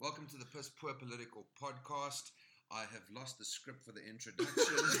Piss Poor Political Podcast. I have lost the script for the introduction.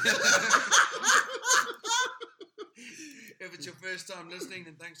 If it's your first time listening,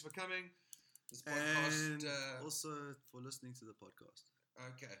 then thanks for coming. This podcast, and also for listening to the podcast.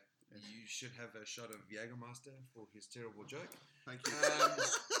 Okay, you should have a shot of Jägermeister for his terrible joke. Thank you.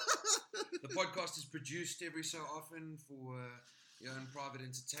 The podcast is produced every so often for your own private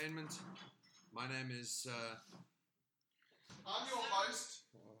entertainment. My name is... I'm your host.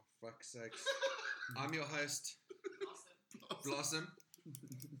 Oh, fuck's sakes. I'm your host, Blossom.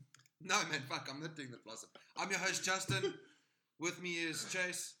 No, man, fuck, I'm not doing the Blossom. I'm your host, Justin. With me is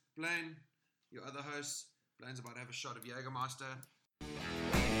Chase, Blaine, your other host. Blaine's about to have a shot of Jägermeister.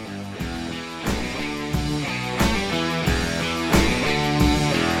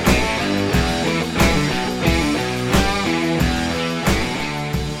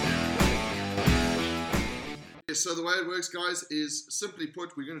 So the way it works, guys, is simply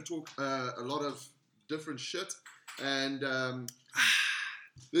put, we're going to talk a lot of different shit, and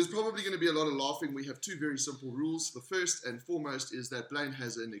there's probably going to be a lot of laughing. We have two very simple rules. The first and foremost is that Blaine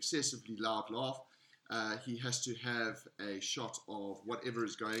has an excessively loud laugh. He has to have a shot of whatever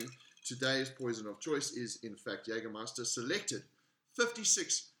is going. Today's poison of choice is, in fact, Jägermeister selected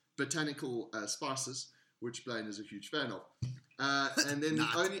 56 botanical spices, which Blaine is a huge fan of. And then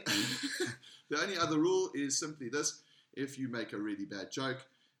the only other rule is simply this: if you make a really bad joke,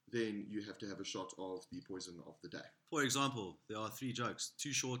 then you have to have a shot of the poison of the day. For example, there are 3 jokes,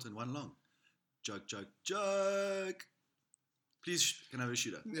 2 short and 1 long. Joke, joke, joke. Please, can I have a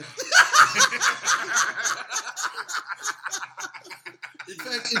shooter? Yeah. In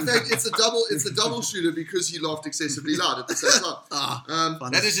fact, it's a double shooter because he laughed excessively loud at the same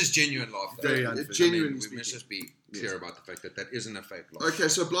time. That is his genuine laugh. Very unfair. Genuine. We must just be clear about the fact that isn't a fake laugh. Okay,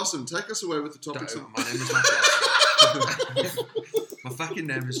 so Blossom, take us away with the topics. My name is not Blossom. My fucking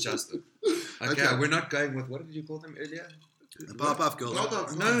name is Justin. Okay, we're not going with, what did you call them earlier? The Powerpuff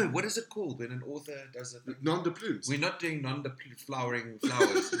Girls. No, what is it called when an author does it? Non de plumes. We're not doing non-flowering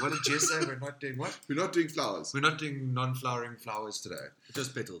flowers. What did Jess say? We're not doing what? We're not doing flowers. We're not doing non-flowering flowers today.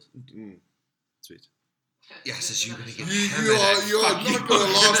 Just petals. Mm. Sweet. Yes, as you're going to get You are not going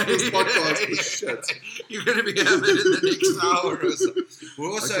to last this podcast for shit. You're going to be hammered in the next hour or so.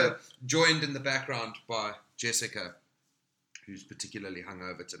 We're also joined in the background by Jessica, who's particularly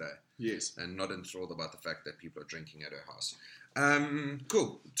hungover today. Yes. And not enthralled about the fact that people are drinking at her house.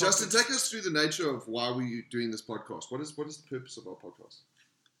 Cool. Justin, take us through the nature of why we're doing this podcast. What is the purpose of our podcast?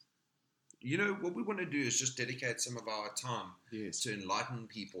 You know, what we want to do is just dedicate some of our time to enlighten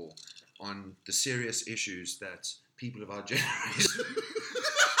people on the serious issues that people of our generation...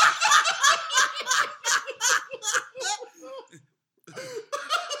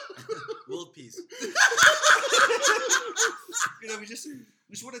 World peace. You know, we just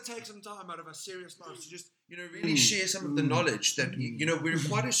want to take some time out of our serious lives to just, really share some of the knowledge that, we're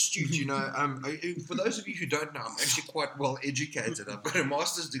quite astute, For those of you who don't know, I'm actually quite well educated. I've got a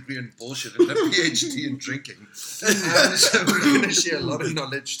master's degree in bullshit and a PhD in drinking. So we're going to share a lot of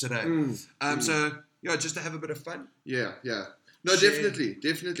knowledge today. So, just to have a bit of fun. Yeah. No,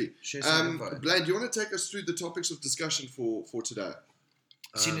 definitely. Share some info. Blaine, do you want to take us through the topics of discussion for today?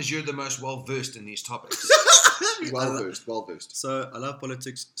 Seeing as you're the most well-versed in these topics. Well versed. So I love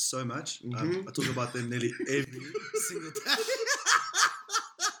politics so much. I talk about them nearly every single day.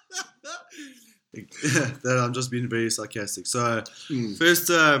 That I'm just being very sarcastic. So first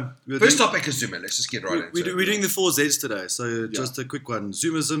topic is Zuma. Let's just get right into it. We're doing the 4 Zs today. So just a quick one: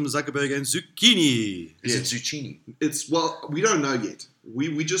 Zumism, Zuckerberg, and zucchini. Is it zucchini? We don't know yet.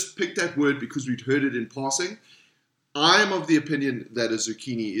 We just picked that word because we'd heard it in passing. I am of the opinion that a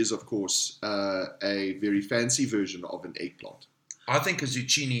zucchini is, of course, a very fancy version of an eggplant. I think a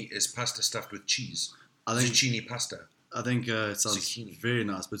zucchini is pasta stuffed with cheese. Zucchini pasta. I think it sounds zucchini. Very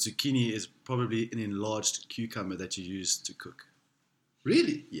nice, but zucchini is probably an enlarged cucumber that you use to cook.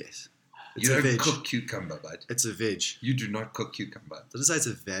 Really? Yes. You don't cook cucumber, bud. It's a veg. You do not cook cucumber. I didn't say it's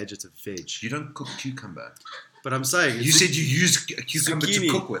a veg, it's a veg. You don't cook cucumber. But I'm saying... You said you use a cucumber to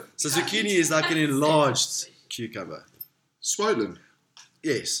cook with. So zucchini is like an enlarged cucumber. Swollen.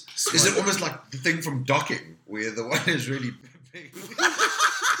 Yes. Is it almost like the thing from Docking, where the one is really big?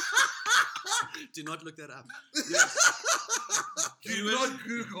 Do not look that up. Yes. Do not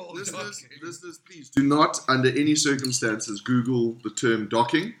Google Listeners, please do not, under any circumstances, Google the term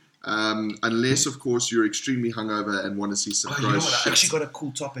docking, unless, of course, you're extremely hungover and want to see some gross shit. I actually got a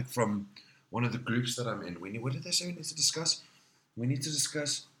cool topic from one of the groups that I'm in. What did they say we need to discuss? We need to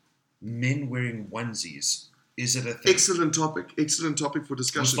discuss men wearing onesies. Is it a thing? Excellent topic for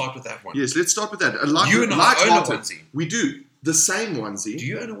discussion. We'll start with that one. Yes, let's start with that. You and I own a onesie. We do. The same onesie. Do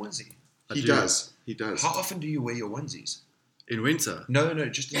you own a onesie? He does. He does. How often do you wear your onesies? In winter, No,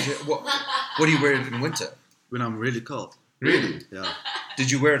 just in what do you wear it in winter? when I'm really cold. Really? Yeah,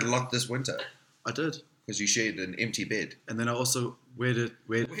 Did you wear it a lot this winter? I did. Because you shared an empty bed. And then I also wear it.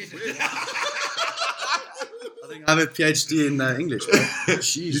 I think I have a PhD in English.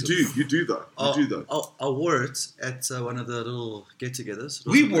 Jeez. You do though. I wore it at one of the little get-togethers.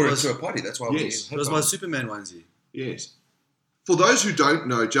 We wore it to a party. That's why Yes. It was my Superman onesie. Yes. For those who don't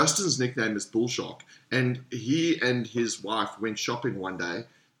know, Justin's nickname is Bullshark, and he and his wife went shopping one day,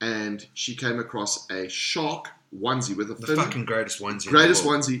 and she came across a shark onesie with a the fin, fucking greatest onesie. greatest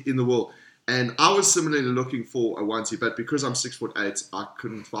onesie in the world. And I was similarly looking for a onesie, but because I'm 6'8", I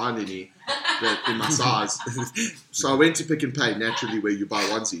couldn't find any that in my size. So I went to Pick and Pay, naturally, where you buy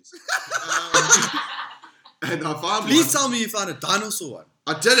onesies. And I found Please one. tell me you found a dinosaur one.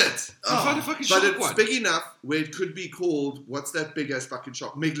 I did it. I found a fucking But shark it's one. big enough where it could be called, what's that big ass fucking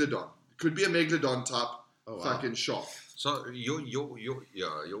shark? Megalodon. It could be a Megalodon type fucking shark. So your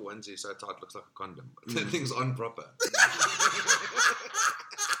onesie so tight looks like a condom. That thing's unproper.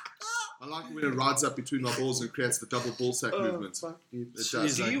 I like it when it rides up between my balls and creates the double ball sack movement. It Jeez,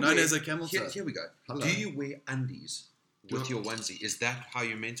 does. Do like you known wear- as a camel toe. Here we go. Hello. Do you wear undies with No. your onesie? Is that how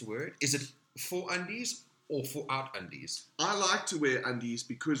you're meant to wear it? Is it for undies or for out undies? I like to wear undies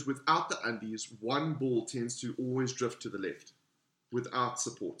because without the undies, one ball tends to always drift to the left without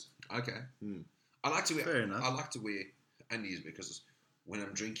support. Okay. Hmm. I like to wear. Fair enough. I like to wear undies because when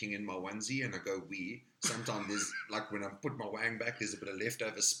I'm drinking in my onesie and I go wee, sometimes there's like when I put my wang back, there's a bit of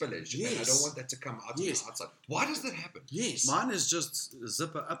leftover spillage, and I Yes. don't want that to come out to Yes. the outside. Why does that happen? Yes. Mine is just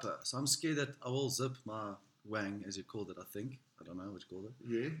zipper upper, so I'm scared that I will zip my wang, as you called it. I think I don't know what you called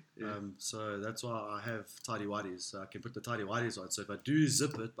it. Yeah. So that's why I have tidy whities. So I can put the tidy whities on. So if I do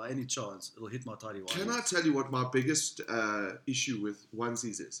zip it by any chance, it'll hit my tidy whities. Can I tell you what my biggest issue with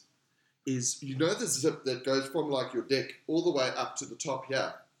onesies is you know the zip that goes from like your dick all the way up to the top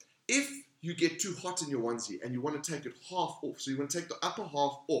here. If you get too hot in your onesie and you want to take it half off, so you want to take the upper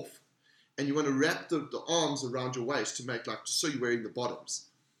half off and you want to wrap the arms around your waist to make like, so you're wearing the bottoms.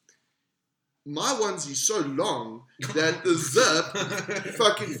 My onesie's so long that the zip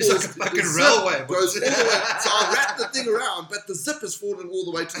fucking It's like a falls- fucking the zip railway. goes all the way. So I wrap the thing around, but the zip has fallen all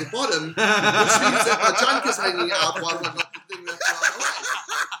the way to the bottom, which means that my junk is hanging out while I've got the thing wrapped around my waist.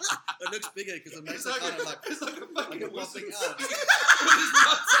 It looks bigger because it makes It's it like kind of like it's like a fucking like a whistle. popping out.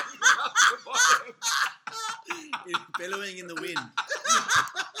 It's bellowing in the wind.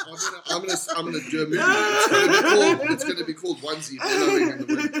 I'm gonna do a movie. It's gonna be called Onesie Bellowing in the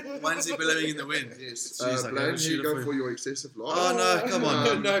Wind. Onesie bellowing in the wind. Yes. Jeez, I Blaine, gotta here you shoot go it for your excessive laugh. Oh, no, come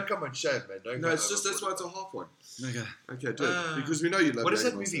on. No, come on, shave, man. Don't No, go it's just that's why overboard. it's a half one. Okay. Okay, do it. Because we know you love What is that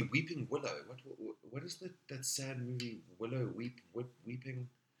animals. movie, Weeping Willow? What is that sad movie, Willow Weeping?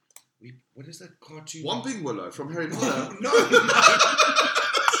 What is that cartoon? Whomping Willow from Harry Potter. No.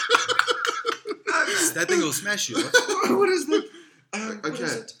 That thing will smash you. What is that? What Okay.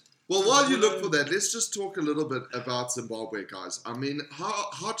 is it? Well, while you look for that, let's just talk a little bit about Zimbabwe, guys. I mean, how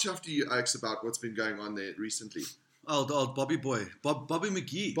chuffed are you, Oaks, about what's been going on there recently? Old Bobby boy. Bobby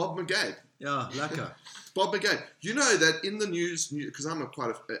McGee. Bob McGade. Yeah, lacquer. Bob McGade. You know that in the news, because I'm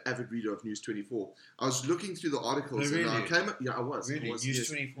quite an avid reader of News 24, I was looking through the articles Oh, and I really? came. Yeah, I was. Really? I was, News yes.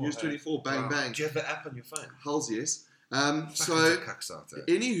 24. News 24. Bang Wow. bang. Do you have the app on your phone? Hells yes. Fucking So, cucks out there.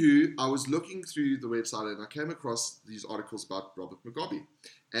 anywho, I was looking through the website and I came across these articles about Robert Mugabe.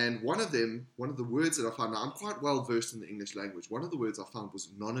 And one of the words that I found, now I'm quite well versed in the English language, one of the words I found was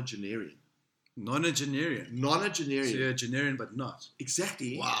nonagenarian. Non-Generian. So Nonagenarian. you're a Generian but not.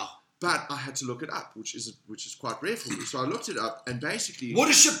 Exactly. Wow. But I had to look it up, which is quite rare for me. So I looked it up and basically...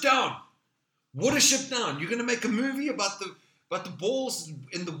 Watership Down. Watership Down. You're gonna make a movie about the balls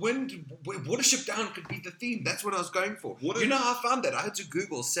in the wind. Watership Down could be the theme. That's what I was going for. You know how I found that? I had to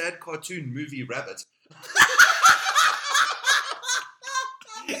Google sad cartoon movie rabbit.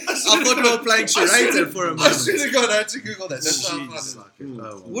 I thought we were playing charades for a I moment. swear to God, I had to Google that. That's how I found Jeez. it.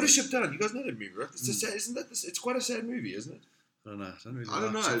 Oh, Watership Down. You guys know that movie, right? It's a sad, isn't that? It's quite a sad movie, isn't it? I don't know. I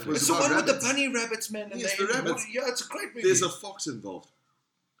don't know. It was It's the about one with the rabbits. bunny rabbits, man. And Yes, they the rabbits. Yeah, it's a great movie. There's a fox involved.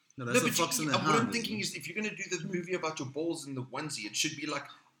 No, No, that's the but fox and the what hound. I'm isn't thinking it? is, if you're gonna do the movie about your balls in the onesie, it should be like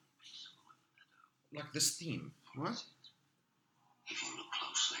this theme. What? If you look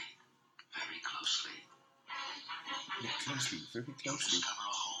closely, very closely, Look closely, very you'll closely. discover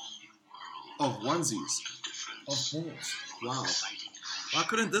a whole new world Of onesies. of Of difference, balls. Wow. exciting Why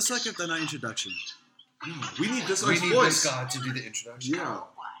couldn't this like have done our introduction? We need this We guy's need voice. this guy to do the introduction. Yeah.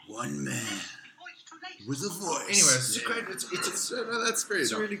 One man. With a voice. Anyway, it's a great. That's fair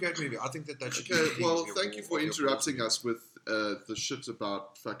It's a enough. really great movie. I think that should. Okay, be well, your- thank you for your- interrupting us with the shit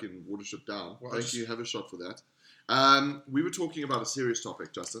about fucking Watership Down. Well, Thank you. Have a shot for that. We were talking about a serious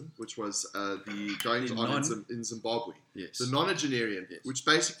topic, Justin, which was the goings on in Zimbabwe. Yes. The nonagenarian, Yes. which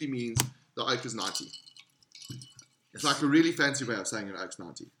basically means the oak is 90. It's like a really fancy way of saying an oak's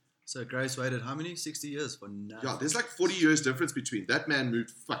 90. So Grace waited how many? 60 years for nothing. Yeah, there's like 40 years difference between that man moved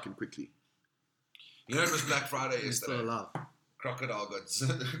fucking quickly. You know, it was Black Friday He's still yesterday. alive. Crocodile goods.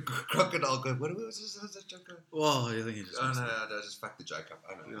 Crocodile goods. What was that joke? Whoa, I think he just Oh missed no, it. I just fucked the joke up.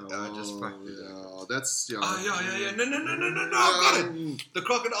 I know. Yeah, I just fucked the joke. yeah, that's yeah. Oh yeah. No. I got it. The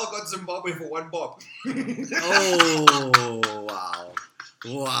crocodile got Zimbabwe for $1 bob. Oh, wow.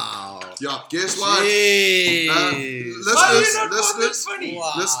 Wow. Yeah, guess what? Jeez. That's funny.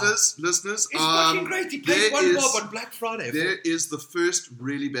 Wow. Listeners, It's fucking great. He paid there $1 is- bob on Black Friday. there is the first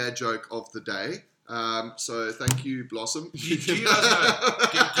really bad joke of the day. So thank you, Blossom. Do you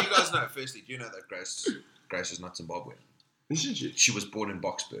guys know? Firstly, do you know that Grace is not Zimbabwean? Isn't she? She was born in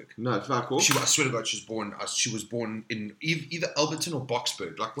Boksburg. No, fuck off. I swear to God, she was born in either Alberton or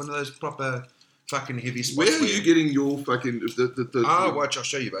Boksburg, like one of those proper fucking heavy spots. Where are you getting your fucking Watch, I'll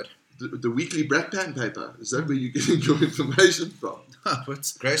show you, bud. the weekly Black Pan paper? Is that where you're getting your information from?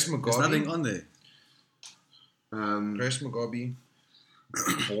 But Grace there's nothing Mugabe. on there. Grace Mugabe.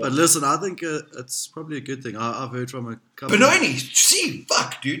 But listen, I think it's probably a good thing. I've heard from a couple. Benoni. See,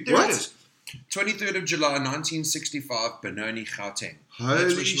 fuck, dude. There What? it is. 23rd of July, 1965, Benoni, Gauteng. Holy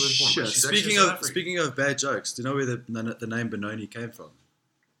That's where she was born. shit. She's actually Speaking South of African. speaking of bad jokes, do you know where the name Benoni came from?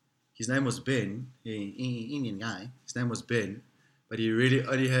 His name was Ben. Indian guy. His name was Ben, but he really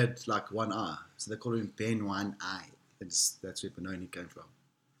only had like one eye, so they called him Ben One Eye. That's where Benoni came from.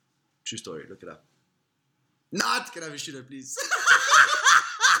 True story. Look it up. Not can I have a shooter, please?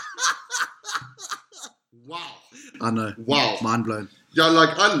 Wow. I know. Wow. Mind blown. Yeah,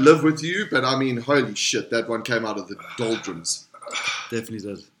 like I live with you, but I mean, holy shit, that one came out of the doldrums. Definitely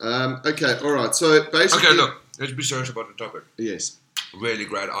did. Okay, all right. So basically, Okay, look. Let's be serious about the topic. Yes. Really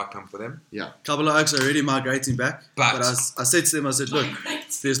great outcome for them. Yeah. Couple of oaks are already migrating back, But- I said to them, I said, look,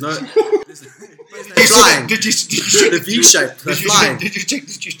 there's no. Did flying. Did you The V shape. They're flying. Did you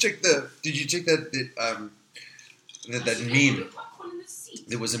check that meme?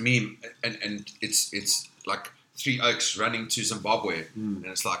 There was a meme, and it's like three oaks running to Zimbabwe, and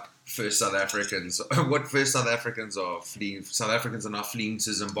it's like first South Africans. What first South Africans are fleeing? South Africans are now fleeing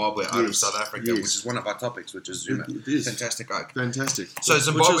to Zimbabwe out of Yes, South Africa, yes. which is one of our topics, which is Zuma. It is. Fantastic oak. Fantastic. So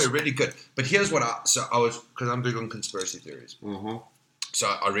Zimbabwe is- really good. But here's what I was because I'm big on conspiracy theories. Uh-huh. So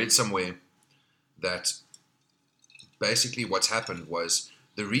I read somewhere that basically what's happened was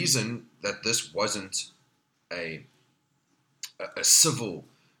the reason that this wasn't a civil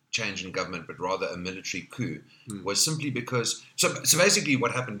change in government, but rather a military coup, was simply because. So basically,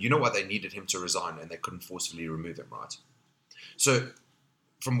 what happened? You know why they needed him to resign, and they couldn't forcibly remove him, right? So,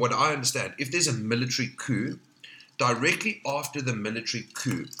 from what I understand, if there's a military coup, directly after the military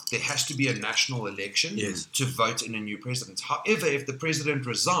coup, there has to be a national election Yes. to vote in a new president. However, if the president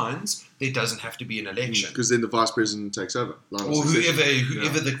resigns, there doesn't have to be an election. Because then the vice president takes over. Line of Or succession.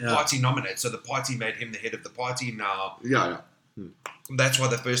 whoever the Yeah. party nominates. So the party made him the head of the party. Now, Yeah. that's why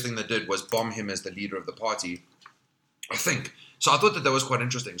the first thing they did was bomb him as the leader of the party, I think. So I thought that was quite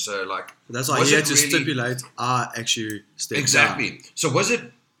interesting. So, like... That's why was he it had to really- stipulate, I actually stepped Exactly. down. So was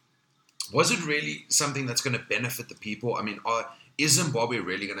it really something that's going to benefit the people? I mean, is Zimbabwe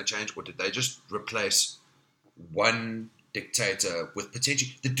really going to change, or did they just replace one dictator with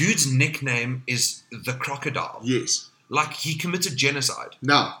potentially... The dude's nickname is the Crocodile. Yes. Like, he committed genocide.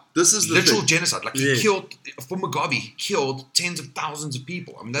 Now, this is the Literal thing. genocide. Like, Yeah. he killed... For Mugabe, he killed tens of thousands of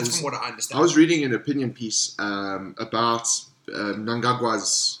people. I mean, that's from what I understand. I was reading an opinion piece about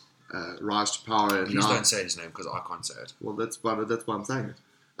Mnangagwa's rise to power. And Please now, don't say his name, because I can't say it. Well, that's why I'm saying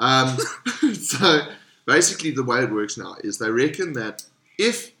it. So basically, the way it works now is they reckon that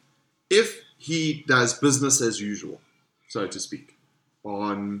if he does business as usual, so to speak,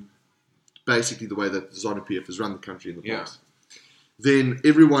 on basically the way that ZANU-PF has run the country in the Yeah. past, then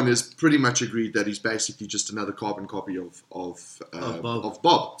everyone is pretty much agreed that he's basically just another carbon copy of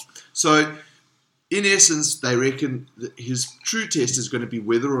Bob. So, in essence, they reckon that his true test is going to be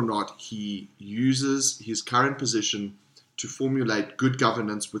whether or not he uses his current position to formulate good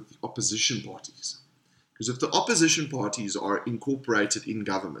governance with the opposition parties. Because if the opposition parties are incorporated in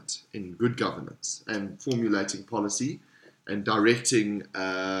government, in good governance, and formulating policy and directing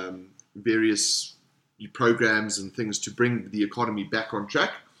various programs and things to bring the economy back on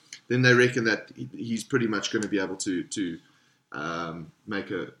track, then they reckon that he's pretty much going to be able to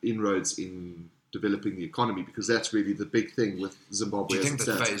make inroads in developing the economy, because that's really the big thing with Zimbabwe. Do you as think it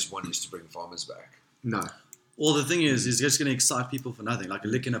that stands. phase one is to bring farmers back? No. Well, the thing is, he's just going to excite people for nothing, like a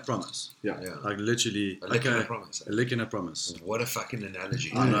lick and a promise. Yeah. Yeah. Like literally, A lick and a promise. A lick and a promise. What a fucking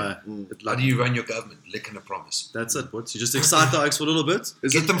analogy. I know. How do you run your government? Lick and a promise. That's it. What? You just excite the Oaks for a little bit.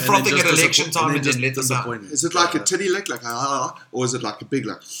 Is Get it, them and frothing then at just election time and just then let them down. disappoint them. is it like a titty lick, like or is it like a big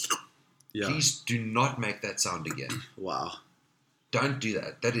like? Yeah. Please do not make that sound again. Wow. Don't do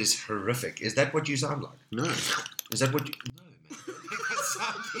that. That is horrific. Is that what you sound like? No. Is that what you... No, man. Make that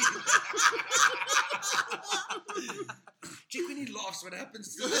sound. Jake, when he laughs, what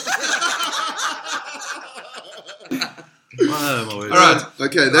happens to Oh, my word. All right.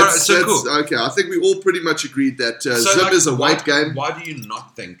 Okay, that's, All right, so that's cool. okay. I think we all pretty much agreed that So, Zim like, is a white game. Why do you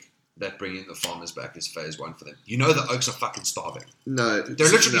not think that bringing the farmers back is phase one for them? You know the Oaks are fucking starving. No, They're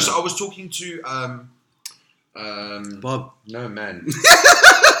literally... no. So I was talking to... Bob. No, man.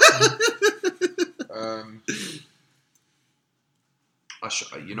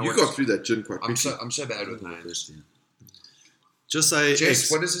 You know You what? got through that gin quite I'm quickly. so bad with names. Just say Jess,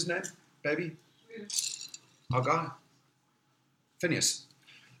 X. what is his name, baby? Our guy, Phineas.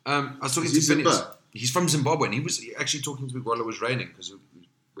 I was talking Is to he Phineas. Zimbabwe? He's from Zimbabwe, and he was actually talking to me while it was raining because we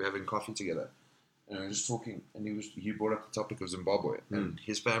were having coffee together. And I was just talking, and he brought up the topic of Zimbabwe, and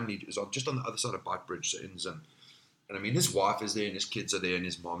his family is just on the other side of Bite Bridge, so in Zim. And I mean, his wife is there, and his kids are there, and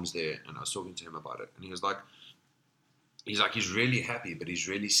his mom's there. And I was talking to him about it, and he was like, he's really happy, but he's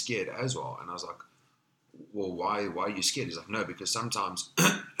really scared as well. And I was like, well, why are you scared? He's like, no, because sometimes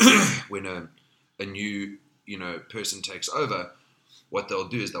when a new person takes over, what they'll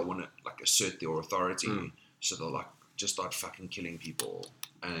do is they'll want to like assert their authority, so they'll like just start fucking killing people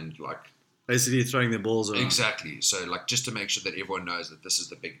and like Basically throwing their balls around. exactly. So like just to make sure that everyone knows that this is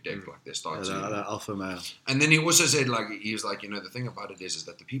the big dick, like they start Yeah, to. the alpha male. And then he also said like he was like, the thing about it is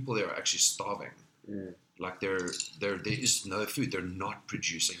that the people there are actually starving. Like there is no food. They're not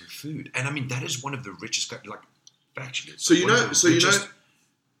producing food, and I mean that is one of the richest, like factually. it's So you one of know- the so you know- richest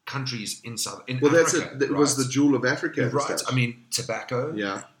countries in Well, that's Africa. it. That was the jewel of Africa. at the right. stage. I mean tobacco,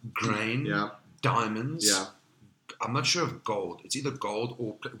 Yeah, grain, yeah, diamonds. yeah. I'm not sure of gold. It's either gold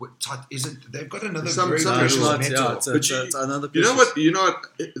or is it? They've got another Some very metals. precious Yeah, metal. it's, But it's another You know precious-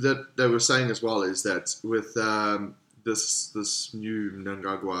 what that they were saying as well is that with this new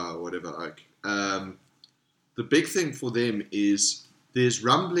Mnangagwa or whatever, like the big thing for them is there's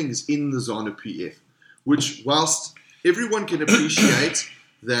rumblings in the ZANU-PF, which whilst everyone can appreciate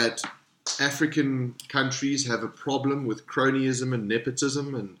that African countries have a problem with cronyism and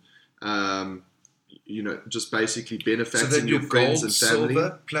nepotism and just basically So benefacting then your your friends gold, and family.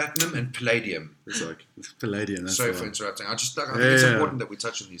 silver, platinum, and palladium. It's like Palladium. That's Sorry the for one. interrupting. I think Yeah, it's yeah. important that we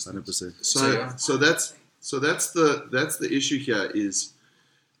touch on these things. 100%. so that's the issue here is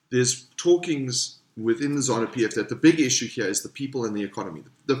there's talkings within the ZANU-PF that the big issue here is the people and the economy.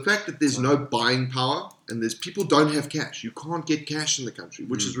 The fact that there's no buying power and there's people don't have cash. You can't get cash in the country,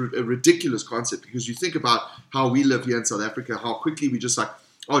 which is a ridiculous concept because you think about how we live here in South Africa, how quickly we just like,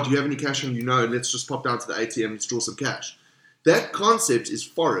 oh, do you have any cash on you? No, let's just pop down to the ATM and draw some cash. That concept is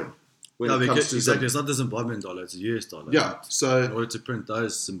foreign when No, it comes because, to exactly. It's not the Zimbabwean dollar, it's a US dollar. Yeah, In so order to print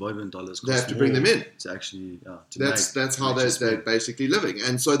those Zimbabwean dollars, they have cost to bring more them in. to actually, to That's make how to they're basically living.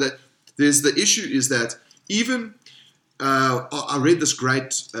 And so that there's the issue is that even I read this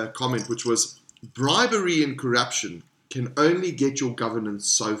great comment which was bribery and corruption can only get your governance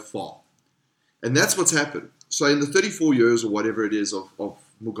so far. And that's what's happened. So in the 34 years or whatever it is of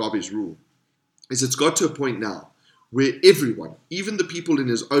Mugabe's rule, is it's got to a point now where everyone, even the people in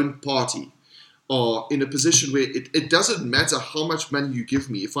his own party, are in a position where it doesn't matter how much money you give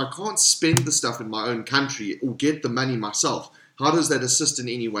me. If I can't spend the stuff in my own country or get the money myself, how does that assist in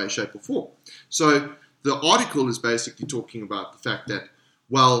any way, shape, or form? So the article is basically talking about the fact that,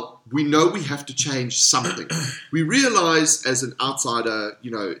 well, we know we have to change something. We realize as an outsider,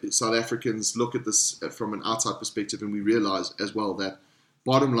 South Africans look at this from an outside perspective, and we realize as well that,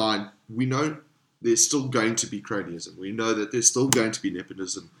 bottom line, we know there's still going to be cronyism. We know that there's still going to be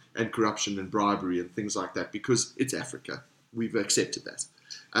nepotism and corruption and bribery and things like that because it's Africa. We've accepted that.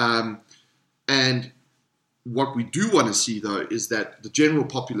 And what we do want to see, though, is that the general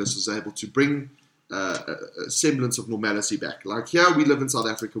populace is able to bring a semblance of normality back. Like here we live in South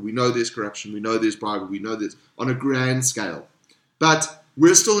Africa, we know there's corruption, we know there's bribery, we know there's on a grand scale. But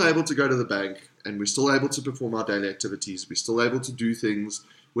we're still able to go to the bank and we're still able to perform our daily activities. We're still able to do things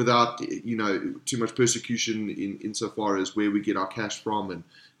without, too much persecution insofar as where we get our cash from and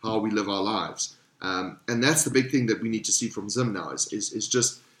how we live our lives. And that's the big thing that we need to see from Zim now is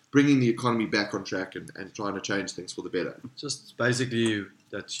just bringing the economy back on track and trying to change things for the better. Just basically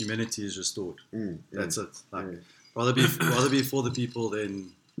that humanity is restored. Mm, That's it. Like rather be for the people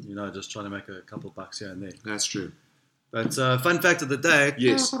than just trying to make a couple bucks here and there. That's true. But fun fact of the day.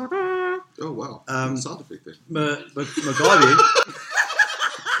 Yes. Oh wow. Sound effect there. Mugabe.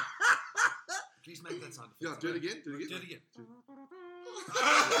 Please make that sound. Yeah, do it again. Do it again.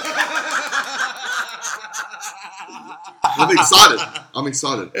 I'm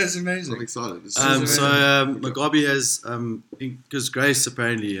excited. It's amazing. I'm excited. This is So amazing. Mugabe has, because Grace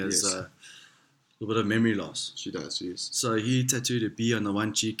apparently has Yes. a little bit of memory loss. She does. She is. So he tattooed a B on the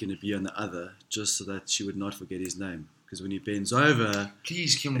one cheek and a B on the other, just so that she would not forget his name. Because when he bends over,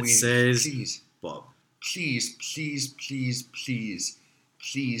 Please, can it we? says Please, Bob. please,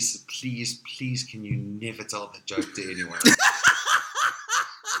 can you never tell that joke to anyone?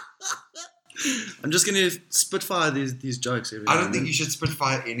 I'm just going to spitfire these jokes every I now don't and think then. you should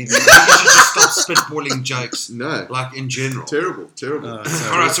spitfire anything. I think you should just stop spitballing jokes, No. like in general. Terrible. Oh,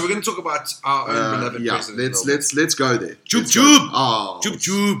 sorry. All right, so we're going to talk about our own beloved Yeah. president. Let's go there. Joop, Let's go. joop. Oh. Joop,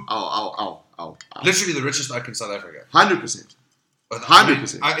 joop. Oh. Literally the richest oak in South Africa. 100%. But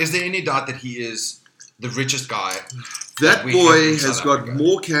 100%. Is there any doubt that he is the richest guy? That we have boy in has South got Africa?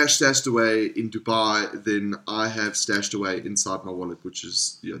 more cash stashed away in Dubai than I have stashed away inside my wallet, which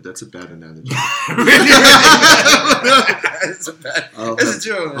is, that's a bad analogy. It's a bad. I'll It's have- a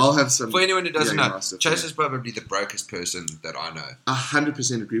joke. I'll have some. For anyone who doesn't Yeah, know, master Chase for is probably the brokest person that I know.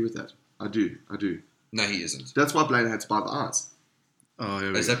 100% agree with that. I do. No, he isn't. That's why Blaine had to buy the eyes. Oh,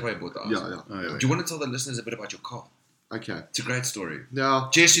 here we Is go. that why he bought the eyes? Yeah. Oh, here we Do you want to tell the listeners a bit about your car? Okay. It's a great story. Now,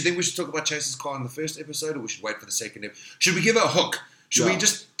 Jess, you think we should talk about Chase's car in the first episode, or we should wait for the second episode? Should we give it a hook? Should we Yeah.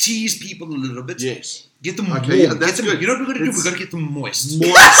 just tease people a little bit? yes. Get them Okay, warm. yeah, that's Get them, good. You know what we're going to do? It's- We've got to get them moist.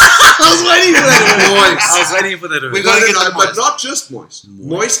 Moist. I was waiting for that. I was waiting for that. We gotta get them but moist. not just moist.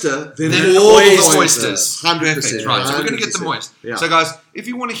 Moister than Then all all the the oysters. oysters. 100%. Perfect. Right, so we're going to get them 100%. moist. Yeah. So, guys, if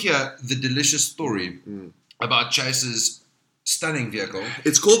you want to hear the delicious story about Chase's stunning vehicle,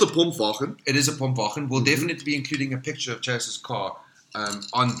 It's called a Pumpwagen. it is a Pumpwagen. We'll definitely be including a picture of Chase's car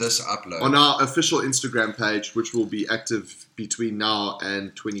on this upload. On our official Instagram page, which will be active between now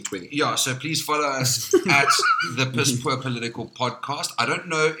and 2020. Yeah, so please follow us at the Piss Poor Political Podcast. I don't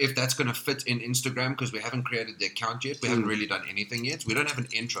know if that's going to fit in Instagram because we haven't created the account yet. We haven't really done anything yet. We don't have an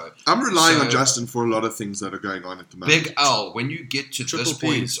intro. I'm relying So- on Justin for a lot of things that are going on at the moment. Big L, when you get to Triple this P.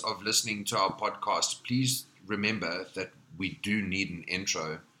 point of listening to our podcast, please remember that we do need an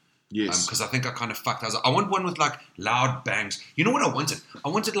intro. Yes. Because I think I kind of fucked. I want one with like loud bangs. You know what I wanted? I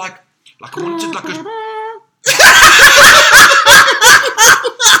wanted like a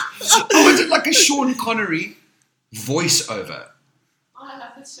I wanted like a Sean Connery voiceover. Oh, I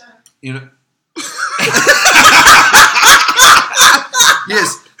love this show. You know.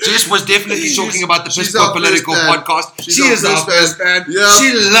 Yes, Jess was definitely talking about the she's Piss Poor our Political first fan. Podcast. She's She our is our first first fan. fan. Yeah.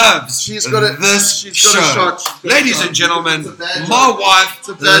 She loves She's got a- this she's show. got a shot. She's got a Ladies shot. and gentlemen, It's a bad my joke. wife It's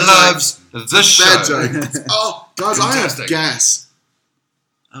a bad loves this show. Bad joke. Oh, guys, I have Fantastic. gas.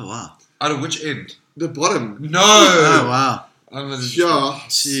 Oh, wow. Out of which end? The bottom. No. Oh, wow. Yeah.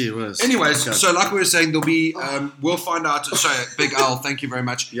 Gee whiz. Anyways, Okay. so like we were saying, there'll be, we'll find out. So, Big Al, thank you very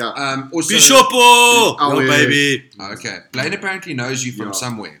much. Yeah. Also, Bishopo! Oh, Yo, yeah. baby. Okay. Blaine apparently knows you from Yeah.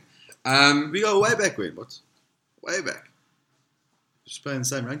 somewhere. We go way back when. What? Way back. Just playing the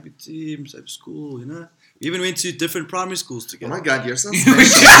same rugby team, same school, you know? We even went to different primary schools Oh together. my God, you're so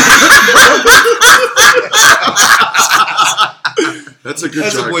That's a good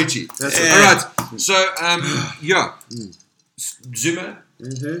That's a joke. boychi. That's Yeah. All right. So, yeah. Zuma,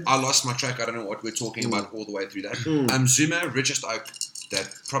 Mhm. I lost my track. I don't know what we're talking about all the way through that. Zuma, richest oak that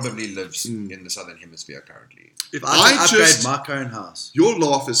probably lives in the southern hemisphere currently. If I I could upgrade just- my current house. Your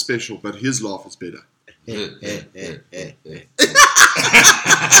laugh is special, but his laugh is better.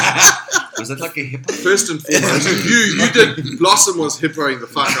 Was that like a hip hop? First and foremost, you did. Blossom was hippoing the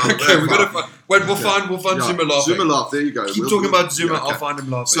fuck out of Okay, that we gotta fuck. find. Wait, we'll find Yeah. Zuma laughing. Zuma laugh. There you go. Keep talking about Zuma. yeah, okay. I'll find him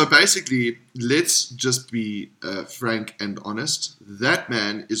laughing. So basically, let's just be frank and honest. That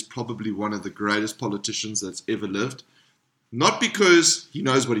man is probably one of the greatest politicians that's ever lived. Not because he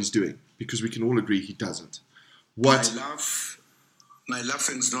knows what he's doing, because we can all agree he doesn't. What? My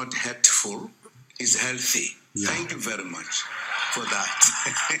laughing is not hurtful, it's healthy. Thank you very much for that.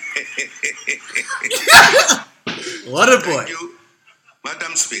 What a boy. Thank you,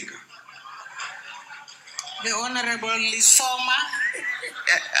 Madam Speaker. The Honorable Lisoma.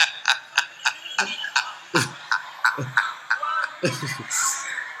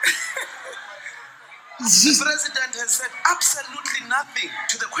 The President has said absolutely nothing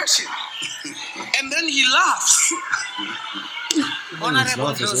to the question. And then he laughs. Honorable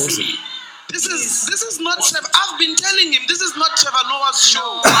laugh is Dorsey, awesome. this This is not Trevor. I've been telling him this is not Trevor Noah's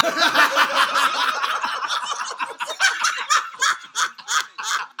show.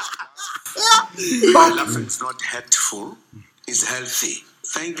 My laughing is not hurtful, it's healthy.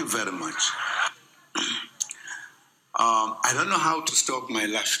 Thank you very much. I don't know how to stop my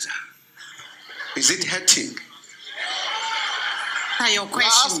laughter. Is it hurting? Your You're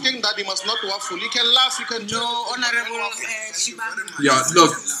question. asking that you must not waffle. You can laugh, you can No, Honorable Shiba. Yeah,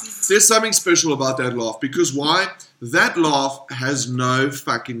 look, there's something special about that laugh because why? That laugh has no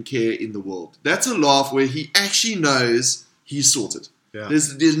fucking care in the world. That's a laugh where he actually knows he's sorted. Yeah.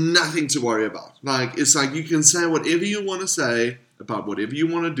 There's nothing to worry about. Like it's like you can say whatever you want to say about whatever you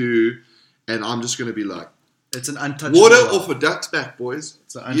want to do, and I'm just going to be like, It's an untouchable. water laugh. off a duck's back, boys.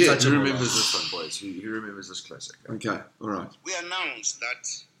 It's an Yeah, untouchable. Who remembers laugh. this one, boys? Who remembers this classic? Okay, all right. We announced that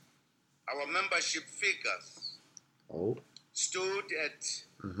our membership figures Oh. stood at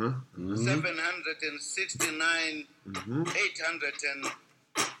Uh-huh. 769, 800 and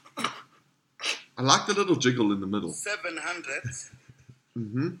I like the little jiggle in the middle. 700.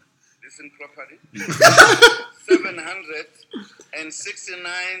 Mm-hmm. Listen properly.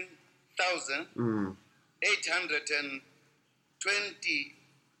 769,820. Mm.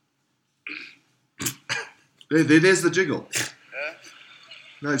 There's the jiggle.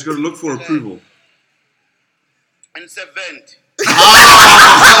 No, he's got to look for approval. And 70.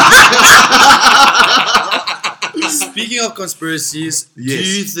 Speaking of conspiracies, do Yes.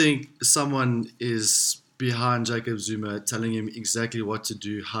 you think someone is behind Jacob Zuma telling him exactly what to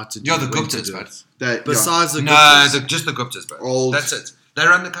do, how to do Yeah, the when to Guptas, do man. it? That, Besides the No, Guptas. just the Guptas, bro. Old. That's it. They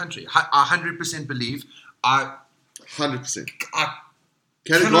run the country. I 100% believe. I 100%. I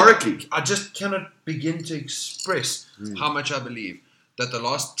Categorically. I just cannot begin to express how much I believe that the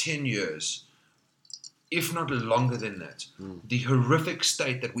last 10 years, if not longer than that, the horrific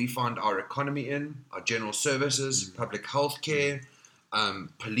state that we find our economy in, our general services, public health care,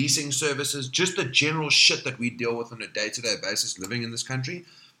 policing services, just the general shit that we deal with on a day-to-day basis living in this country,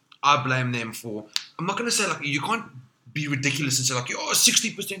 I blame them for. I'm not going to say, like, you can't be ridiculous and say, like, oh,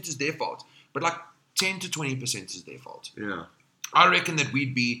 60% is their fault. But, like, 10 to 20% is their fault. Yeah. I reckon that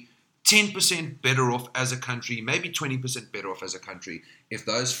we'd be 10% better off as a country, maybe 20% better off as a country, if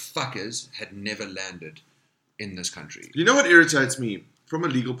those fuckers had never landed in this country. You know what irritates me from a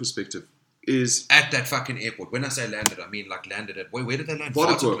legal perspective is At that fucking airport. When I say landed, I mean like landed at where did they land?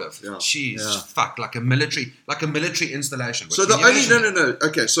 Waterkloof, Waterkloof. yeah. Jeez, Yeah. fuck, like a military installation. so Can the you only imagine that? no.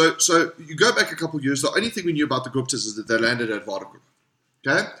 Okay, so you go back a couple of years. The only thing we knew about the Guptas is that they landed at Waterkloof.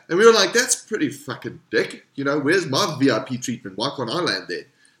 Okay, and we were like, that's pretty fucking dick. You know, where's my VIP treatment? Why can't I land there?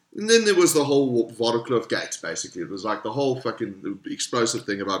 And then there was the whole Waterkloof gate. Basically, it was like the whole fucking explosive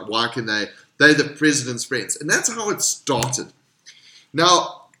thing about why can they're the president's friends, and that's how it started.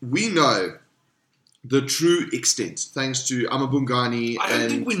 Now we know the true extent, thanks to Amabungani I don't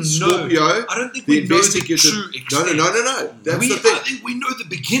and think we know. Scorpio. I don't think the we know the investigative- true extent. No. That's I the thing. think we know the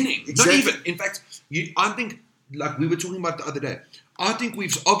beginning. Exactly. Not even. In fact, I think, like we were talking about the other day, I think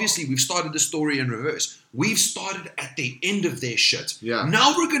we've started the story in reverse. We've started at the end of their shit. Yeah.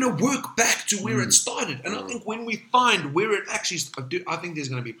 Now we're going to work back to where it started. And I think when we find where it actually started, I think there's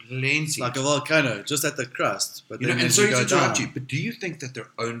going to be plenty. Like a volcano, just at the crust. But you then know, and as sorry you to go interrupt down you, but do you think that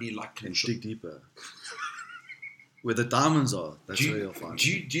they're only like and control? dig deeper. Where the diamonds are, that's where you'll find do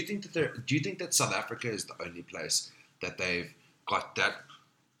you think that South Africa is the only place that they've got that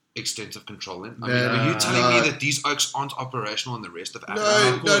extensive control in? I mean, are you telling me that these oaks aren't operational in the rest of Africa?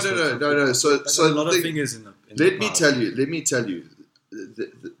 No. of course, So, There's so a lot the- of fingers in the in let the me pie. tell you,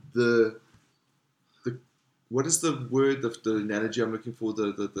 the what is the word, the analogy I'm looking for?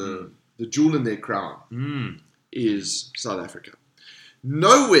 The jewel in their crown is South Africa.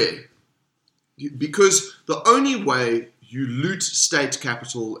 Nowhere, because the only way you loot state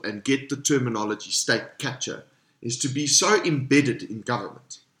capital and get the terminology state capture is to be so embedded in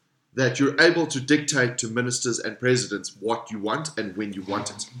government that you're able to dictate to ministers and presidents what you want and when you want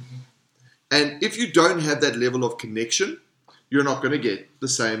it. And if you don't have that level of connection, you're not going to get the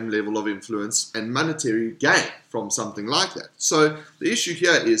same level of influence and monetary gain from something like that. So the issue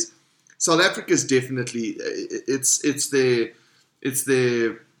here is South Africa is definitely, it's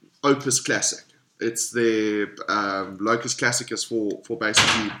their opus classic. It's their locus classicus for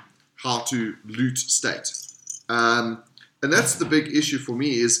basically how to loot state. And that's the big issue for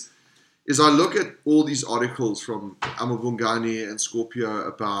me is I look at all these articles from Amabungani and Scorpio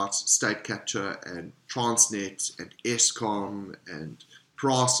about state capture and Transnet and Eskom and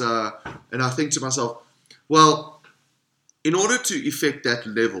PRASA, and I think to myself, well, in order to effect that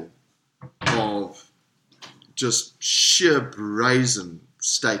level of just sheer brazen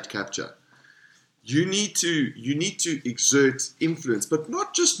state capture, you need to exert influence, but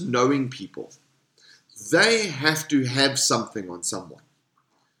not just knowing people. They have to have something on someone.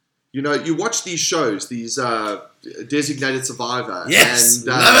 You know, you watch these shows, these Designated Survivor, Yes, and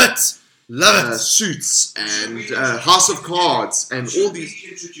love it. Suits, and House of Cards, and all these.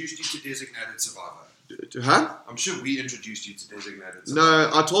 We introduced you to Designated Survivor. Huh? I'm sure we introduced you to Designated Survivor.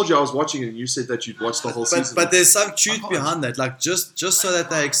 No, I told you I was watching it, and you said that you'd watched the whole season. But there's some truth behind that, like just so that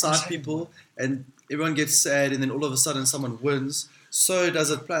they excite people and everyone gets sad, and then all of a sudden someone wins. So does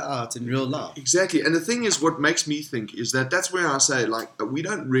it play out in real life? Exactly, and the thing is, what makes me think is that's where I say, like, we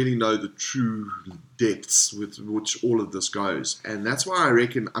don't really know the true depths with which all of this goes, and that's why I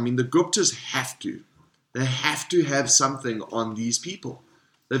reckon. I mean, the Guptas have to have something on these people.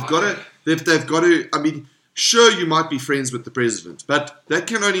 They've got to. I mean, sure, you might be friends with the president, but that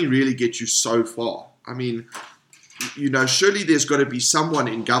can only really get you so far. I mean, you know, surely there's got to be someone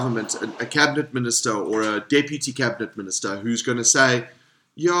in government, a cabinet minister or a deputy cabinet minister, who's going to say,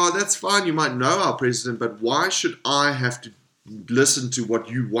 yeah, that's fine, you might know our president, but why should I have to listen to what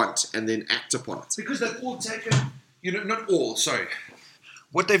you want and then act upon it? Because they've all taken, you know, not all, sorry.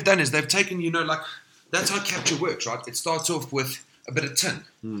 What they've done is they've taken, you know, like, that's how capture works, right? It starts off with a bit of tin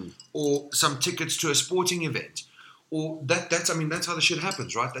or some tickets to a sporting event. Or that's how the shit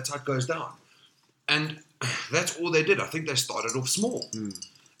happens, right? That's how it goes down. And that's all they did. I think they started off small.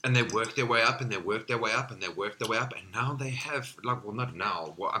 And they worked their way up, and they worked their way up, and they worked their way up. And now they have, like, well, not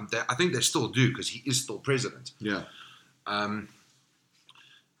now. Well, I think they still do, because he is still president. Yeah.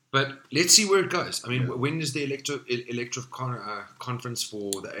 But let's see where it goes. I mean, when is the electoral conference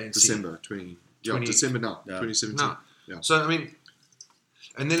for the ANC? December now, 2017. No. Yeah. So, I mean,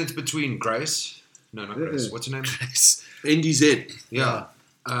 and then it's between Grace. No, not Grace. What's her name? NDZ. Yeah.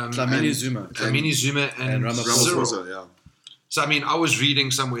 Dlamini Zuma. Dlamini Zuma and Ramaphosa. Cyril. Yeah. So, I mean, I was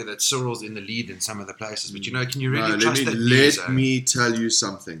reading somewhere that Cyril's in the lead in some of the places. But, you know, can you really trust that news? Let me tell you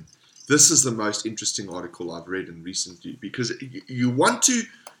something. This is the most interesting article I've read in recently, because you want to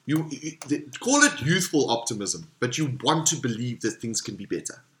call it youthful optimism, but you want to believe that things can be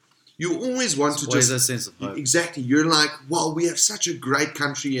better. You always want to just a sense of hope. Exactly. You're like, well, we have such a great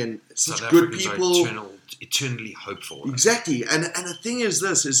country and such South good Africans people. are eternally hopeful. Exactly. And the thing is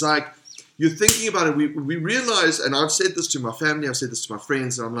this, is like, you're thinking about it, we realize, and I've said this to my family, I've said this to my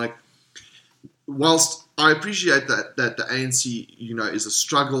friends, and I'm like, whilst I appreciate that the ANC, you know, is a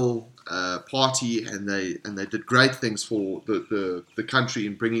struggle party, and they did great things for the country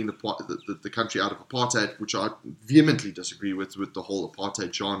in bringing the country out of apartheid, which I vehemently disagree with the whole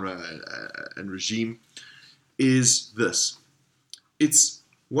apartheid genre and regime, is this. It's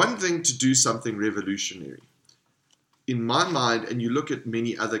one thing to do something revolutionary. In my mind, and you look at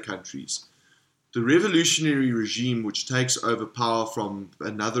many other countries, the revolutionary regime which takes over power from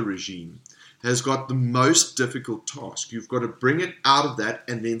another regime has got the most difficult task. You've got to bring it out of that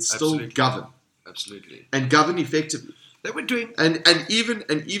and then still govern. Absolutely. And govern effectively. They were doing... And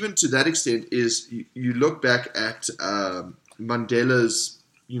even to that extent is, you look back at Mandela's,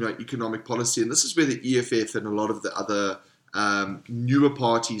 you know, economic policy, and this is where the EFF and a lot of the other newer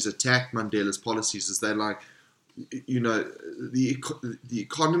parties attack Mandela's policies, is they're like, you know, the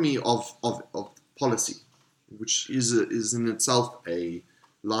economy of policy, which is in itself a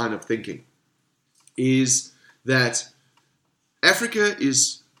line of thinking, is that Africa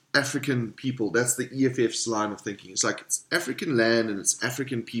is African people. That's the EFF's line of thinking. It's like, it's African land and it's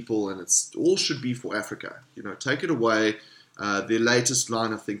African people, and it's all should be for Africa. You know, take it away. Their latest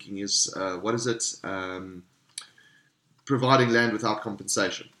line of thinking is, what is it? Providing land without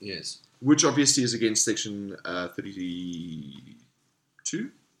compensation. Yes. Which obviously is against Section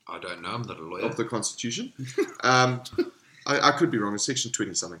 32. I don't know. I'm not a lawyer. Of the Constitution. I could be wrong. It's Section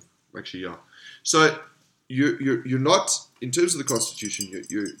 20 something. Actually, yeah. So you're not, in terms of the Constitution,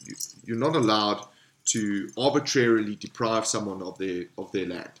 you're not allowed to arbitrarily deprive someone of their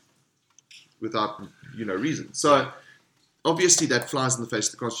land without, you know, reason. So obviously that flies in the face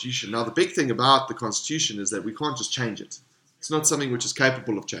of the Constitution. Now the big thing about the Constitution is that we can't just change it. It's not something which is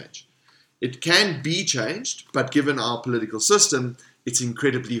capable of change. It can be changed, but given our political system, it's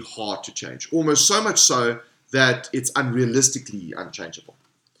incredibly hard to change. Almost so much so that it's unrealistically unchangeable.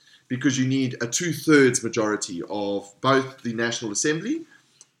 Because you need a 2/3 majority of both the National Assembly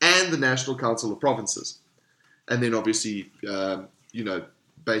and the National Council of Provinces. And then obviously, you know,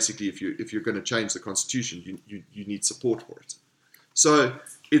 basically if you're going to change the Constitution, you need support for it. So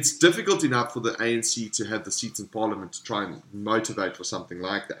it's difficult enough for the ANC to have the seats in Parliament to try and motivate for something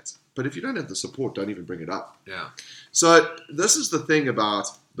like that. But if you don't have the support, don't even bring it up. Yeah. So this is the thing about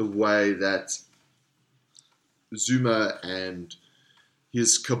the way that Zuma and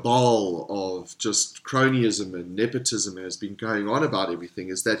his cabal of just cronyism and nepotism has been going on about everything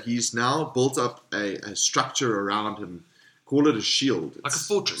is that he's now built up a structure around him. Call it a shield. Like a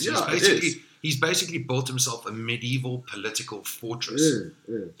fortress. Yeah, He's basically built himself a medieval political fortress.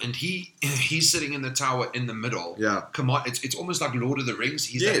 And he's sitting in the tower in the middle. Yeah. It's almost like Lord of the Rings.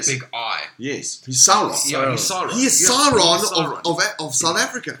 He's Yes. that big eye. Yes, he's Sauron. Yeah, he's Sauron. He is Yeah, Sauron, he's Sauron. Of South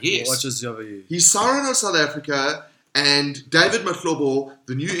Africa. Yes. Watches the other you. He's Sauron of South Africa, and David Mahlobo,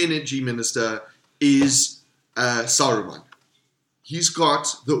 the new energy minister, is Saruman. He's got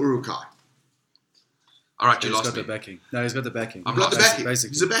the Urukai. All right, you He's lost got me. the backing. No, he's got the backing. I'm Got the backing.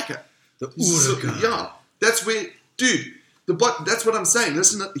 Basically. He's a backer. The So- Urukai. yeah, that's where, dude. That's what I'm saying.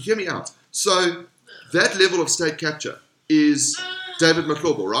 Listen, hear me out. So that level of state capture is David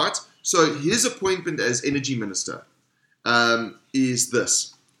Mahlobo, right? So his appointment as energy minister is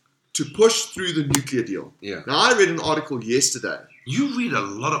this: to push through the nuclear deal. Yeah. Now I read an article yesterday. You read a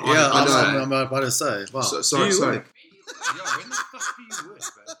lot of Yeah, articles. I know. I'm about to say. Wow. So, Do sorry, you sorry. work? Yeah, when the fuck do you work,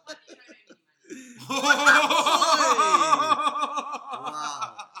 man?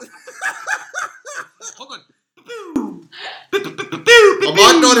 Wow. Hold on. I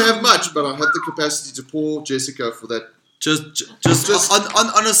might not have much, but I have the capacity to pour Jessica for that. Just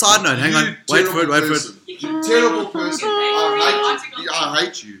on a side note, hang on. You Wait for it, terrible wait for it. person. You terrible person. I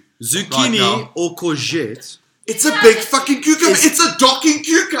hate you. Zucchini Right now. or courgette. It's a big fucking cucumber. It's a docking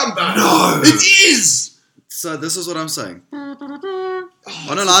cucumber. No. It is. So this is what I'm saying.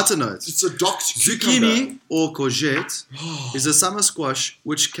 On a lighter note, It's a docked cucumber. zucchini or courgette is a summer squash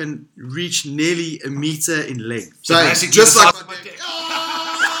which can reach nearly a meter in length. So Bang, basically just the like size of my my dick.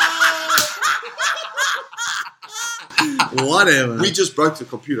 Whatever. We just broke the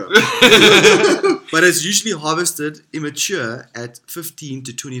computer. But it's usually harvested immature at 15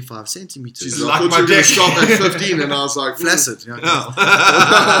 to 25 centimeters. Jesus, Like I thought my you were going dick. to stop at 15, and I was like, Flaccid. Yeah.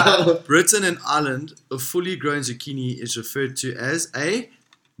 Oh. Britain and Ireland, a fully grown zucchini is referred to as a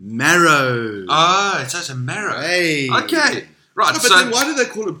marrow. Oh, it's a marrow. Hey. Okay. Right. No, but so then why do they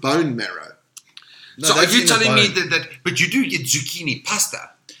call it bone marrow? No, so are that's you in the telling me bone. that? But you do get zucchini pasta.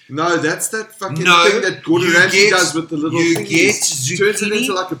 No, that's that fucking No, thing that Gordon you Ramsay get- does with the little You thingies. get Turns it zucchini.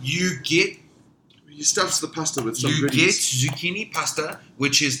 into like a... You He stuffs the pasta with some get goodies. zucchini pasta,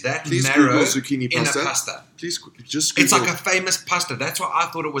 which is that Please marrow Google zucchini in pasta. a pasta. Please just Google. It's like a famous pasta. That's why I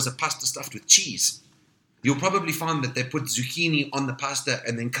thought it was a pasta stuffed with cheese. You'll probably find that they put zucchini on the pasta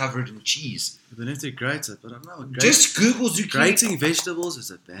and then cover it in cheese. Then have to grate it, but I don't know. Just Google zucchini. Grating vegetables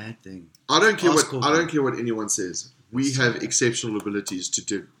is a bad thing. I don't care Ask what anyone says. We have exceptional abilities to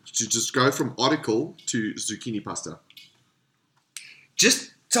just go from article to zucchini pasta.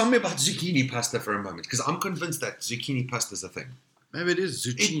 Just tell me about zucchini pasta for a moment, because I'm convinced that zucchini pasta is a thing. Maybe it is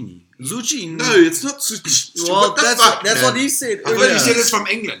zucchini. Zucchini. No, it's not zucchini. Well, What the that's fuck, that's man? what he said. I thought earlier. you said it's from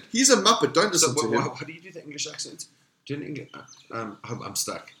England. He's a muppet. Don't So listen to him. how do you do the English accent? Do you know English? I'm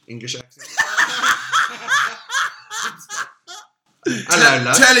stuck. English accent. Hello,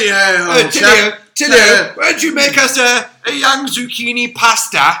 love. Tellio, Tillio, won't you make us a young zucchini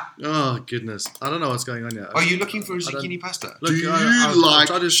pasta? Oh goodness, I don't know what's going on here. Are you looking for a I don't- zucchini pasta? Look, Do you I like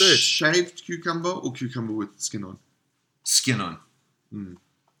tried to search. shaved cucumber or cucumber with skin on? Skin on.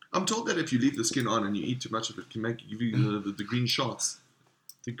 I'm told that if you leave the skin on and you eat too much of it, can give you the green shots.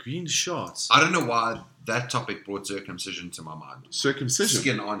 The green shots. I don't know why that topic brought circumcision to my mind. Circumcision.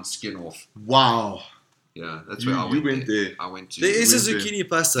 Skin on, skin off. Wow. Yeah, that's You- where I you went went there. I went to. There is a went there. zucchini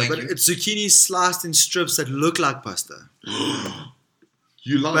pasta, Thank but you. it's zucchini sliced in strips that look like pasta.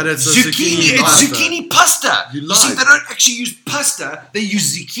 You lied. But it's a zucchini. It's pasta. zucchini pasta. You see, lied. they don't actually use pasta. They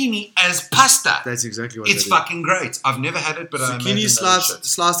use zucchini as pasta. That's exactly what It's it is. fucking great. I've never had it, but I Zucchini imagine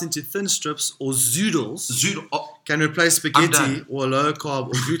sliced into thin strips or zoodles Zoodle. Oh, can replace I'm spaghetti done. or a low carb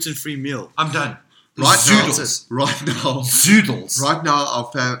or gluten free meal. I'm done. Right Zoodles. now, Zoodles. right now,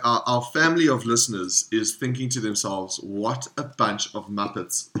 our family of listeners is thinking to themselves, "What a bunch of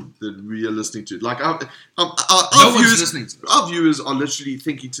muppets that we are listening to!" Like our No one's viewers, listening to this. our viewers are literally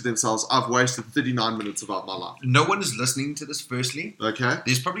thinking to themselves, "I've wasted 39 minutes of my life." No one is listening to this, firstly. Okay,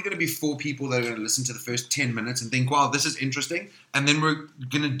 There's probably going to be 4 people that are going to listen to the first 10 minutes and think, wow, this is interesting. And then we're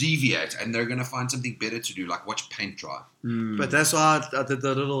going to deviate and they're going to find something better to do, like watch paint dry. But that's why I did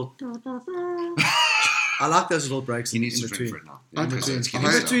the little. I like those little breaks He in needs to drink between. for it now. In Because between. it's In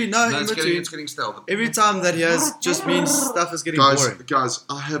getting stale. between, no, in it's between. It's getting stale. Every time that he has just means stuff is getting guys, boring.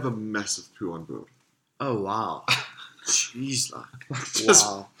 I have a massive poo on board. Oh wow. Jeez, like Just-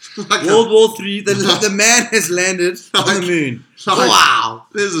 wow. Like World War III, the man has landed on the moon. like- Wow.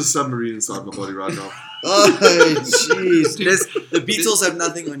 There's a submarine inside my body right now. Oh, jeez. The Beatles have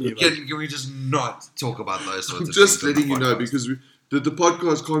nothing on you. Can we just not talk about those sorts I'm of just things on letting the you know podcast? because that the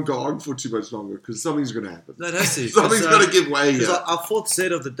podcast can't go on for too much longer because something's going to happen. No, it has to. Something's got to give way here. Our fourth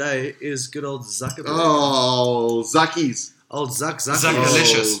set of the day is good old Zuckerberg. Oh, Zuckies. Old Zuckalicious.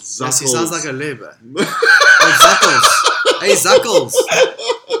 Zuckalicious. Yes, he sounds like a labor. Old Zuckles. Hey, Zuckles.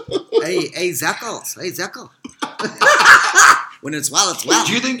 Hey, Zuckles. Hey, Zuckle. When it's well, it's well.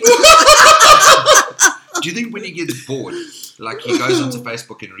 Do you think? Do you think when he gets bored, like he goes onto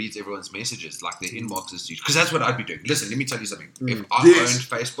Facebook and reads everyone's messages, like their inboxes? Because that's what I'd be doing. Listen, let me tell you something. If I Yes. owned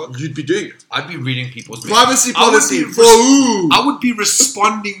Facebook, You'd be doing it. I'd be reading people's Privacy messages. I would policy be for who? I would be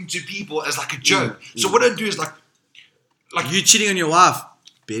responding to people as like a joke. So what I'd do is like You cheating on your wife,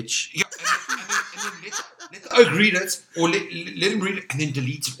 bitch. yeah, and then let the oak read it, or let him read it, and then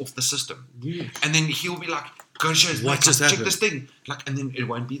delete it off the system. Yeah. And then he'll be like, go and show his What mates, just like, check happened? this thing, like, and then it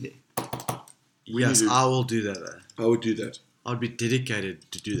won't be there. Yes, do. I will do that. Though. I would do that. I'd be dedicated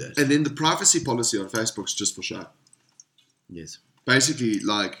to do that. And then the privacy policy on Facebook's just for show. Yes. Basically,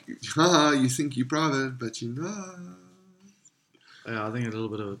 like, haha, you think you're private, but you're not. Yeah, I think a little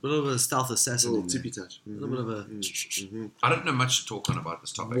bit of a stealth assassin. Little in there. tippy touch. A little bit of a. I don't know much to talk on about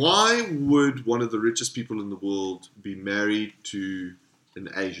this topic. Why would one of the richest people in the world be married to an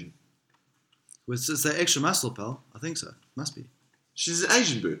Asian? It's the extra muscle, pal. I think so. Must be. She's an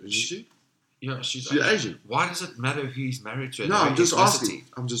Asian bird, isn't she? Yeah, she's She's Asian. Why does it matter who he's married to? No, I'm just Ethnicity?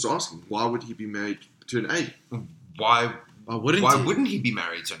 asking. Why would he be married to an Asian? Why Why wouldn't he? he be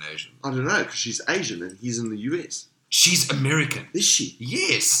married to an Asian? I don't know, because she's Asian and he's in the US. She's American. Is she? I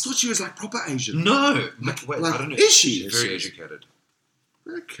Yes. thought she was like proper Asian. No. Wait, like, I don't know. is she? She's very educated.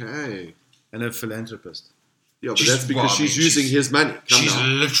 Okay. And a philanthropist. Yeah, but She's- that's because well, I she's mean, using she's- his money. Come She's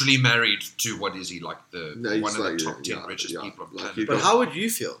on. literally married to what is he like the No, he's one of like, the top 10 yeah, richest yeah, people on like planet. you But got- how would you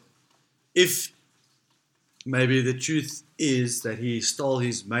feel if maybe the truth is that he stole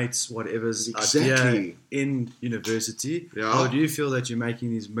his mate's whatever's idea Exactly. in university? Yeah. How would you feel that you're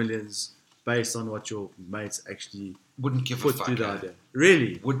making these millions based on what your mates actually Wouldn't give a put fuck. through the eh? idea?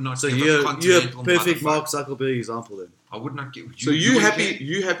 Really? Would not So give a you're a continental perfect motherfucker. Mark Zuckerberg example then. I would not give. So you would happy? care?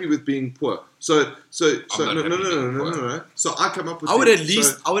 You happy with being poor? So not no. happy being poor. So I come up with. I would the-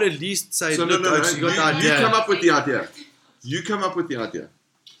 at least say, So, look, no. folks, you got the You idea. come up with the idea. You come up with the idea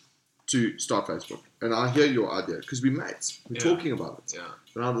to start Facebook, and I hear your idea because we're mates. We're Yeah. talking about it. Yeah.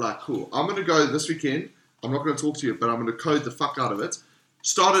 And I'm like, cool. I'm gonna go this weekend. I'm not gonna talk to you, but I'm gonna code the fuck out of it.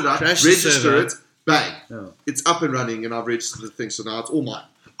 Start it up, Crash the register server. it, bang. No. It's up and running, and I've registered the thing. So now it's all mine.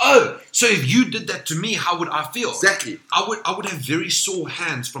 Oh, so if you did that to me, how would I feel? Exactly. I would have very sore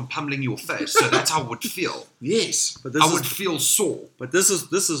hands from pummeling your face. So that's how I would feel. Yes. But this I is would feel sore. But this is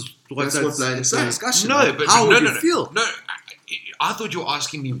what That's what Blaine is it's saying. a discussion. No, right? but how no, would no, you no, feel? No, I thought you were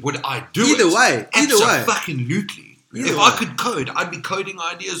asking me, would I do it? Either way. Absolutely. Either If way. I could code, I'd be coding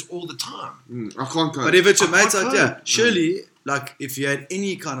ideas all the time. I can't code. But if it's your I mate's can't idea, code. surely, like, if you had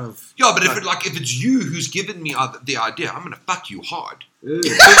any kind of Yeah, but if it's you who's given me the idea, I'm gonna fuck you hard. You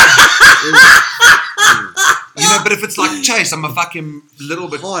know, but if it's like Chase, I'm gonna fuck him a little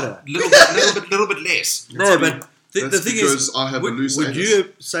bit harder. little bit less. No, but the That's thing because is, I have a would loose you anus.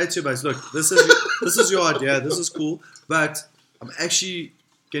 say to your mates, look, this is your idea, this is cool, but I'm actually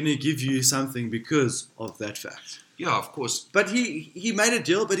going to give you something because of that fact. Yeah, of course. But he made a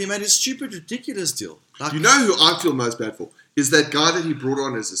deal, but he made a stupid, ridiculous deal. Like, You know who I feel most bad for? Is that guy that he brought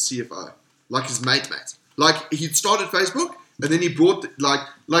on as a CFO. Like his mate. Like he started Facebook and then he brought, like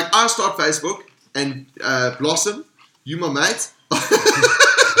I start Facebook and Blossom, you my mate.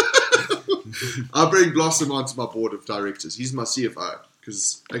 I bring Blossom onto my board of directors. He's my CFO.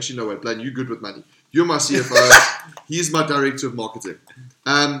 Because actually, no way, Blaine, you're good with money. You're my CFO. He's my director of marketing.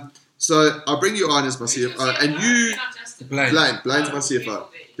 So I bring you on as my CFO, and you, Blaine's my CFO.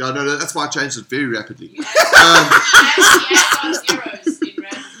 Yeah, no, that's why I changed it very rapidly.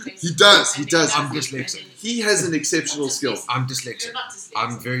 He does. I'm dyslexic. He has an exceptional skill. I'm dyslexic.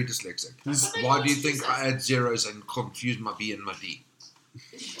 I'm very dyslexic. Why do you think I add zeros and confuse my B and my D?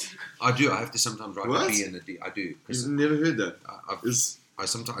 I do. I have to sometimes write What? a B and a D. I do. 'Cause You've never heard that. I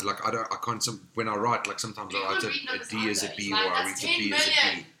sometimes when I write, like sometimes I write a D as a B or I read a B as a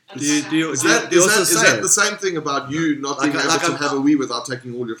D. Is that the same thing about you not being able to have a wee without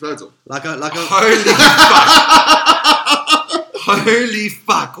taking all your clothes off? Holy fuck! Holy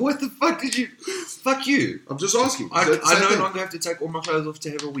fuck! What the fuck did you? Fuck you! I'm just asking. I Is that the same no thing? longer have to take all my clothes off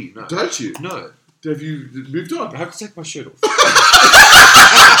to have a wee. No. Don't you? No. Have you moved on? I have to take my shirt off.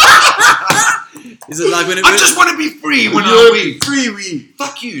 is it like when I just want to be free when I wee. Free wee.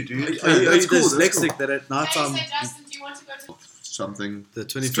 Fuck you, dude. are you that's cool, that's dyslexic cool. that at night time, Justin, do you want to go to Something. the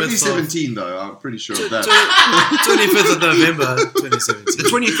It's 25th 2017 though, I'm pretty sure of that. 25th of November, 2017. The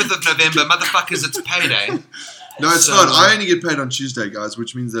 25th of November, motherfuckers, it's payday. No, it's So- not. I only get paid on Tuesday, guys,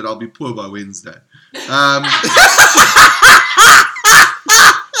 which means that I'll be poor by Wednesday.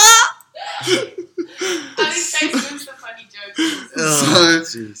 I think Facebook's the funny joke.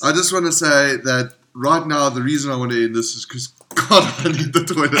 So I just want to say that right now the reason I want to end this is because God, I need the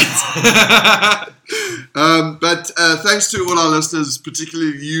toilet. But thanks to all our listeners,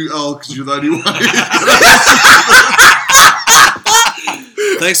 particularly you, Al, because you're the only one.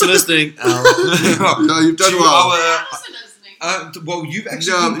 Thanks for listening, Al. No, you've done To well. I'm also listening. well, you've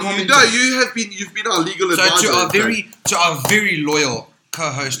actually No, been commenting. you've been our legal So advisor. to our very loyal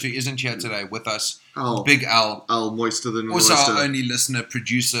co-host who isn't here today with us, Al, Big Al, Al, moister than also moister. our only listener,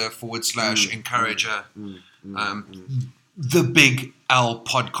 producer / encourager, the Big Al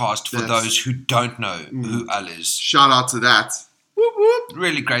podcast. For That's- those who don't know who Al is, Shout out to that. whoop, whoop.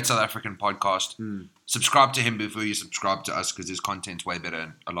 Really great South African podcast. Hmm. Subscribe to him before you subscribe to us because his content's way better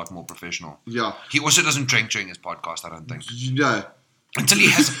and a lot more professional. Yeah. He also doesn't drink during his podcast, I don't think. No. Until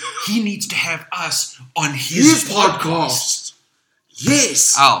he needs to have us on his podcast.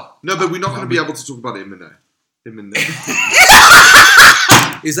 Yes. Al, No, but we're not going to be able to talk about M&A. M&A.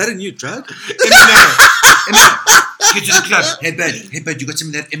 Is that a new drug? M&A. Get to the club. Hey, bud, you got some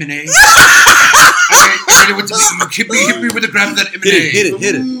of that M&A? Okay, hit me with a gram of that M&A. Hit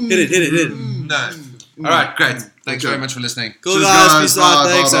it. No. All right, great. Thanks Okay. very much for listening. Cool, Cheers, guys. Peace out. Bye,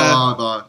 Thanks, bye, bye, bye.